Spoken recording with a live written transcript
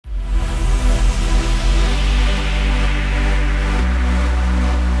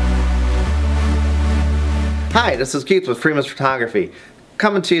Hi, this is Keith with Freeman's Photography.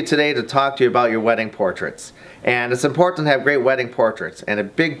 Coming to you today to talk to you about your wedding portraits. And it's important to have great wedding portraits, and a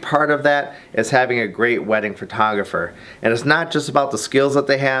big part of that is having a great wedding photographer. And it's not just about the skills that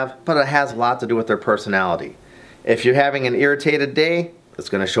they have, but it has a lot to do with their personality. If you're having an irritated day, it's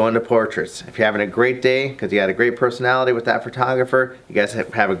going to show in the portraits. If you're having a great day because you had a great personality with that photographer, you guys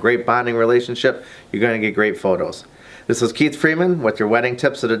have a great bonding relationship, you're going to get great photos. This is Keith Freeman with your wedding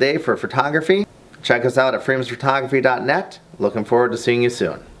tips of the day for photography. Check us out at freemansphotography.net. Looking forward to seeing you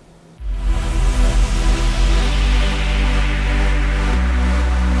soon.